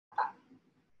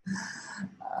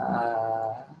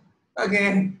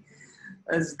Okay,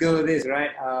 let's go with this,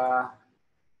 right?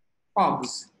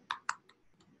 Hogs.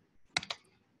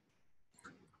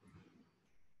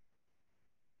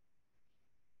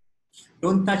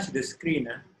 Don't touch the screen,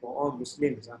 for all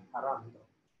Muslims, haram.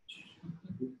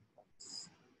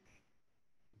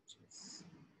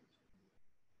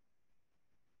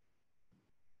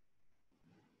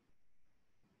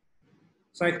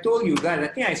 So I told you guys, I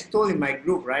think I told in my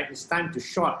group, right? It's time to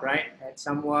short, right? At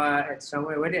somewhere,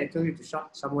 where did I tell you to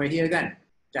short? Somewhere here, kan?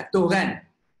 Jatuh, kan?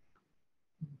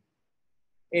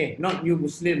 Not you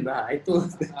Muslim, I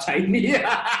told the Chinese.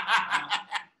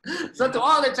 So to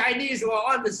all the Chinese who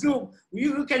are on the Zoom,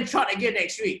 you can short again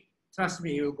next week. Trust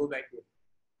me, you'll go back here.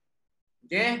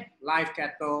 Okay? Live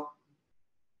cattle.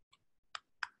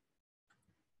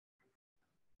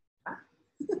 Huh?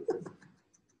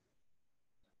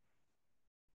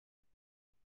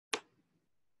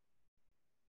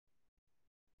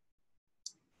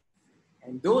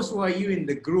 And those who are you in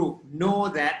the group know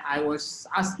that I was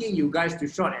asking you guys to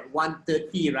short at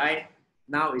 130, right?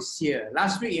 Now it's here.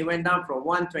 Last week it went down from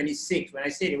 126. When I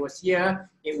said it was here,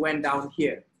 it went down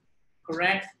here.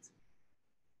 Correct?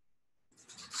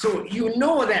 So you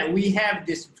know that we have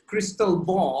this crystal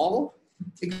ball.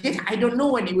 Again, I don't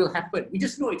know when it will happen. We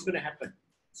just know it's going to happen.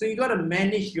 So you got to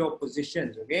manage your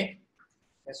positions, okay?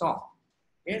 That's all.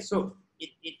 Okay, so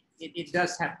it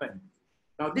does happen.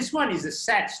 Now this one is a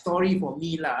sad story for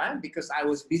me because I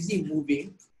was busy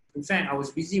moving. In fact, I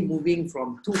was busy moving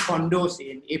from 2 condos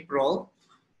in April.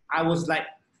 I was like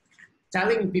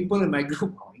telling people in my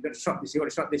group, oh, you got to short this, you got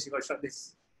to short this, you got to short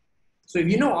this. So if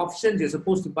you know options, you're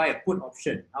supposed to buy a put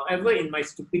option. However, in my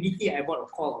stupidity, I bought a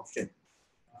call option.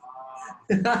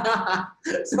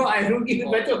 So I don't give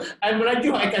it better. I'm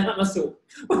melaju, I cannot masuk.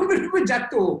 Betul-betul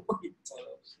jatuh.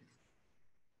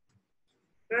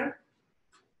 Okay?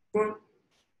 So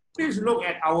please look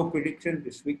at our prediction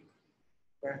this week.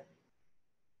 Okay?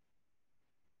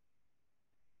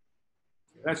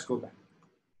 Let's go back.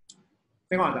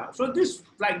 So this,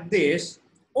 like this,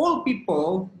 all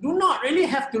people do not really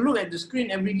have to look at the screen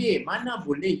every day. Mana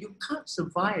boleh, you can't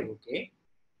survive, okay?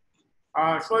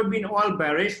 Soybean oil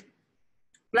bearish.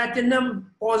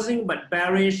 Platinum pausing but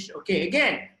bearish. Okay,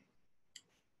 again,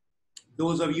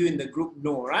 those of you in the group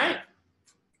know, right?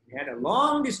 We had a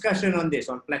long discussion on this,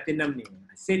 on platinum.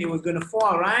 I said it was going to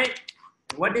fall, right?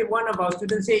 And what did one of our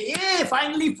students say? Yeah,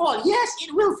 finally fall. Yes,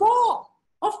 it will fall.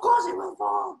 Of course it will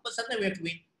fall. But sometimes we have to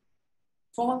wait.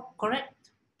 Fall, correct?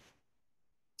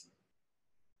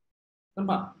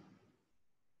 Nampak?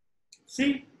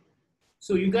 See?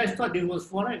 So you guys thought it was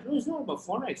Forex. No, it's not about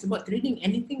Forex. It's about trading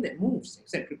anything that moves,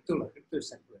 except crypto. Crypto is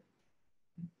separate.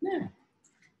 Yeah.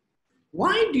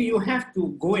 Why do you have to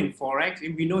go in Forex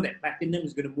if we know that platinum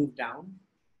is going to move down?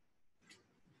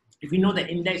 If we know that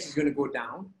index is going to go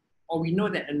down, or we know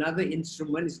that another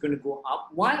instrument is going to go up,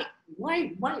 why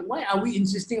are we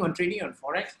insisting on trading on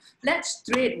Forex? Let's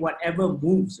trade whatever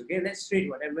moves, okay? Let's trade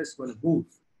whatever is going to move.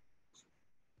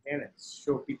 Okay, let's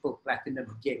show people platinum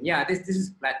again. Yeah, this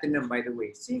is platinum, by the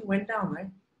way. See, it went down, right?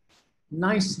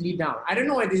 Nicely down. I don't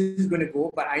know where this is going to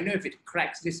go, but I know if it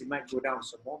cracks this, it might go down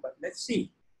some more. But let's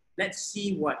see. Let's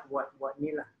see what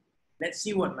Nila. Let's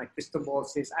see what my crystal ball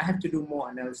says. I have to do more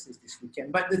analysis this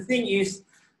weekend. But the thing is,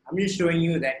 I'm just showing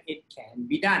you that it can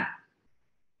be done.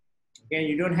 Okay,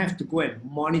 you don't have to go and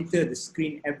monitor the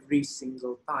screen every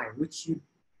single time, which you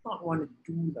don't want to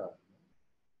do that.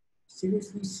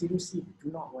 Seriously, do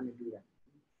not want to do that.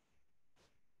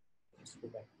 Let's go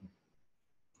back here.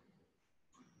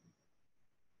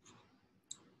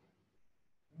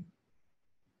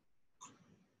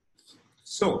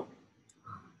 So,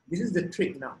 this is the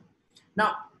trick now.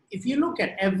 Now, if you look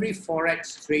at every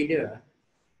Forex trader,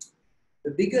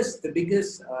 the biggest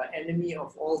enemy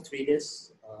of all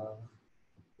traders,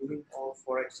 including all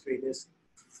Forex traders,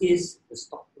 is the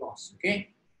stop loss, okay?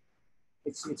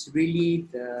 It's really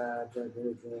the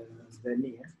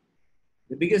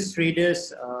biggest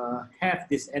traders have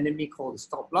this enemy called the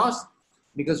stop loss,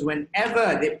 because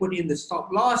whenever they put in the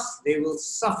stop loss, they will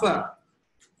suffer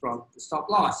from the stop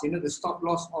loss. You know, the stop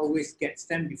loss always gets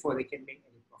them before they can make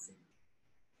any profit.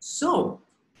 So,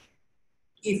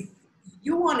 if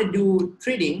you want to do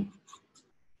trading,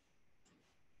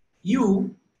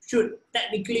 you should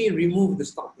technically remove the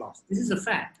stop loss. This is a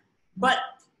fact. But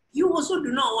you also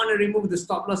do not want to remove the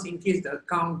stop loss in case the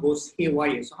account goes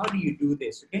haywire. So how do you do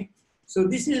this? Okay. So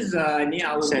this is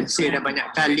our Sensei dah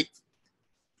banyak kali.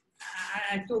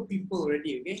 I told people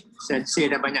already, okay?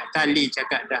 Sensei dah banyak kali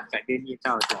cakap dah kat dia ni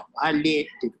tahu tu. Balik,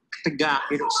 tegak,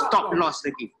 stop loss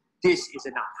lagi. This is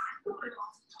enough.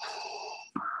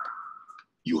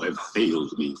 You have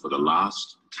failed me for the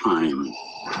last time. You're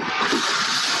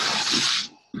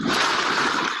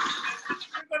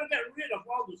going to get rid of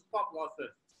all the stop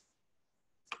losses.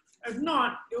 If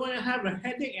not, you're going to have a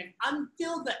headache, and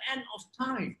until the end of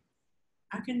time,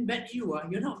 I can bet you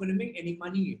you're not going to make any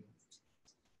money.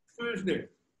 Seriously.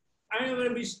 I'm going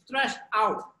to be stressed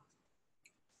out.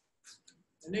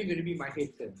 And they're going to be my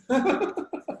hater. Kind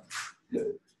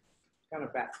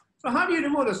of bad. So how do you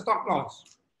remove the stop loss?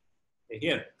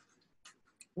 Here.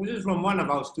 This is from one of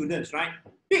our students, right?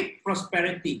 Big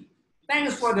prosperity.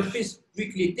 Thanks for the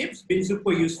weekly tips. Been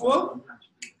super useful.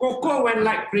 Cocoa went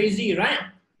like crazy, right?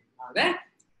 There.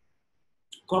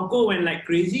 Cocoa went like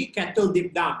crazy. Cattle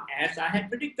dipped down, as I had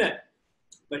predicted.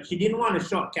 But she didn't want to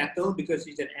short cattle because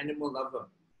she's an animal lover.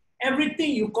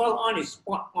 Everything you call on is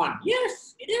spot on.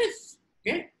 Yes, it is.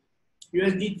 Okay.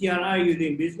 USD TRI, you're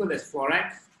doing business, that's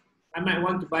Forex. I might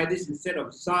want to buy this instead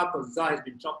of ZAR, because ZAR has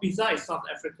been choppy. ZAR is South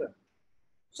Africa.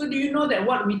 So do you know that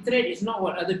what we trade is not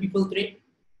what other people trade?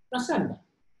 Perasan.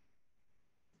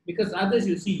 Because others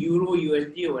you see Euro,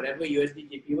 USD or whatever,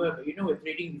 USD, JPY, but you know we're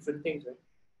trading different things, right?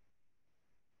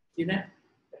 See that?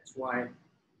 That's why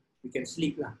we can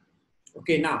sleep lah.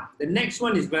 Okay, now the next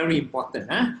one is very important,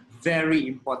 huh? Very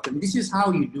important. This is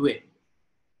how you do it.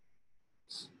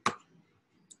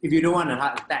 If you don't want a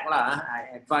heart attack lah,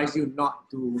 I advise you not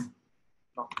to.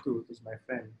 This is my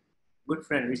friend, good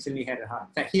friend, recently had a heart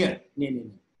attack. Here,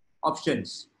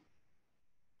 options.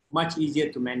 Much easier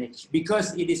to manage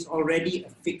because it is already a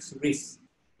fixed risk.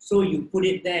 So you put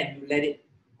it there and you let it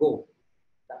go.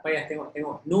 Tak payah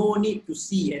tengok. No need to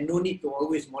see and no need to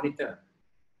always monitor.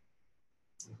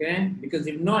 Okay? Because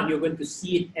if not, you're going to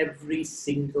see it every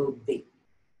single day.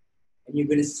 And you're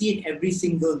going to see it every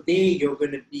single day. You're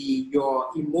going to be,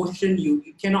 your emotion, you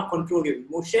cannot control your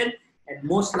emotion. And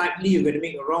most likely you're going to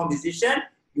make a wrong decision.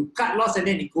 You cut loss and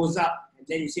then it goes up. And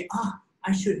then you say,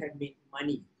 I should have made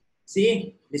money.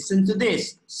 See, listen to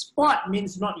this. Spot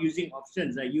means not using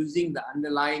options, using the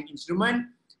underlying instrument.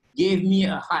 Gave me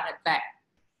a heart attack.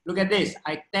 Look at this.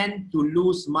 I tend to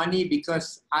lose money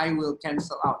because I will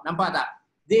cancel out. Nampak tak?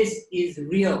 This is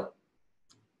real.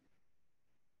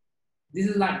 This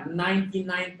is like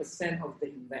 99% of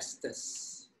the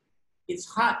investors. It's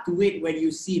hard to wait when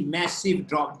you see massive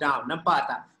drop down. Nampak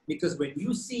tak? Because when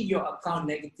you see your account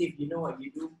negative, you know what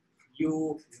you do?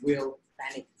 You will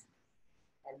panic.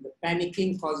 And the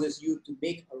panicking causes you to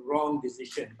make a wrong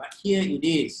decision. But here it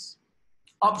is.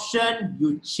 Option,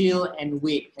 you chill and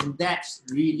wait. And that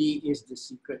really is the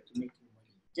secret to making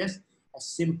money. Just as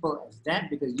simple as that,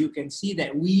 because you can see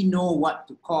that we know what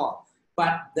to call.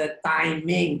 But the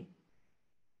timing.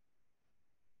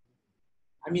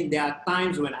 I mean, there are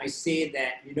times when I say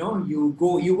that, you know, you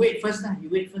wait first lah,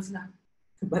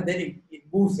 But then it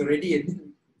moves already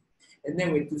and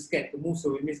then we're too scared to move, so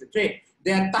we miss the trade.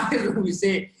 There are times when we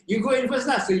say, you go in first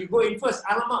lah, so you go in first.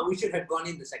 Alamak, we should have gone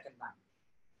in the second time.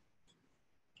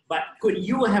 But could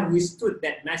you have withstood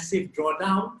that massive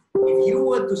drawdown? If you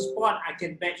were to spot, I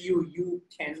can bet you, you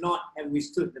cannot have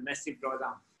withstood the massive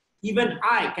drawdown. Even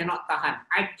I cannot tahan.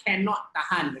 I cannot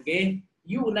tahan, okay?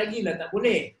 You lagi lah tak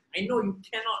boleh. I know you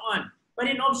cannot on. But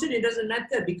in option, it doesn't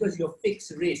matter because you're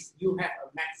fixed risk. You have a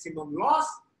maximum loss.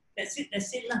 That's it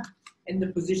lah. And the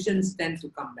positions tend to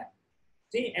come back.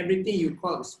 See, everything you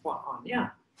call is spot on,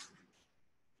 yeah.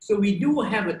 So we do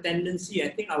have a tendency, I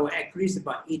think our accuracy is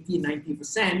about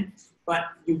 80–90%,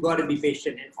 but you've got to be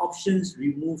patient. And options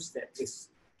removes that risk.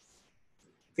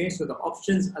 Okay, so the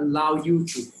options allow you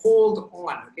to hold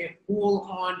on. Okay, hold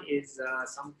on is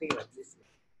something like this.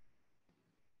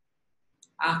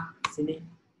 Sini.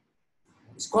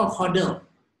 It's called hodl.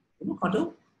 You know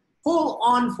hodl? Hold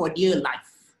on for dear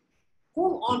life.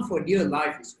 Hold on for dear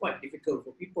life is quite difficult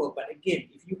for people. But again,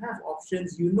 if you have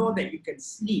options, you know that you can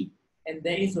sleep and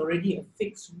there is already a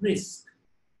fixed risk.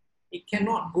 It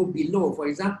cannot go below. For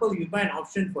example, you buy an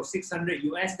option for 600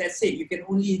 US, that's it. You can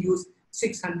only use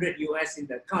 600 US in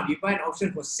the account. You buy an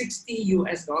option for 60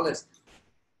 US dollars.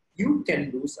 You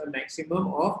can lose a maximum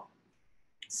of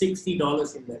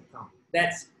 $60 in the account.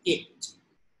 That's it.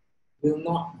 Will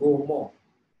not go more.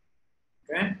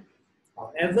 Okay?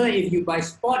 However, if you buy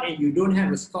spot and you don't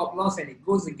have a stop loss and it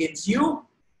goes against you,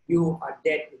 you are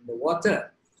dead in the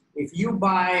water. If you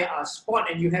buy a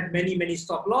spot and you have many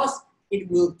stop loss, it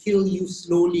will kill you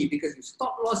slowly because you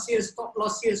stop loss here, stop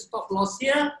loss here, stop loss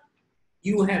here,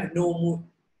 you have no move.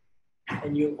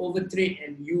 And you overtrade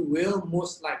and you will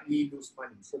most likely lose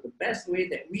money. So the best way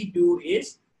that we do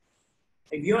is,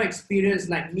 if you're experienced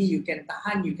like me, you can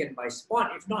tahan, you can buy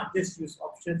spot. If not, just use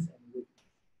options and wait.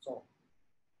 So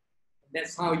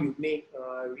that's how you make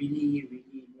really,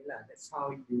 that's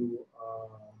how you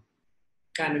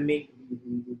kind of make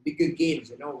the bigger gains,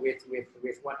 you know, with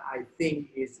what I think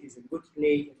is a good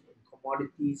play in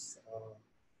commodities.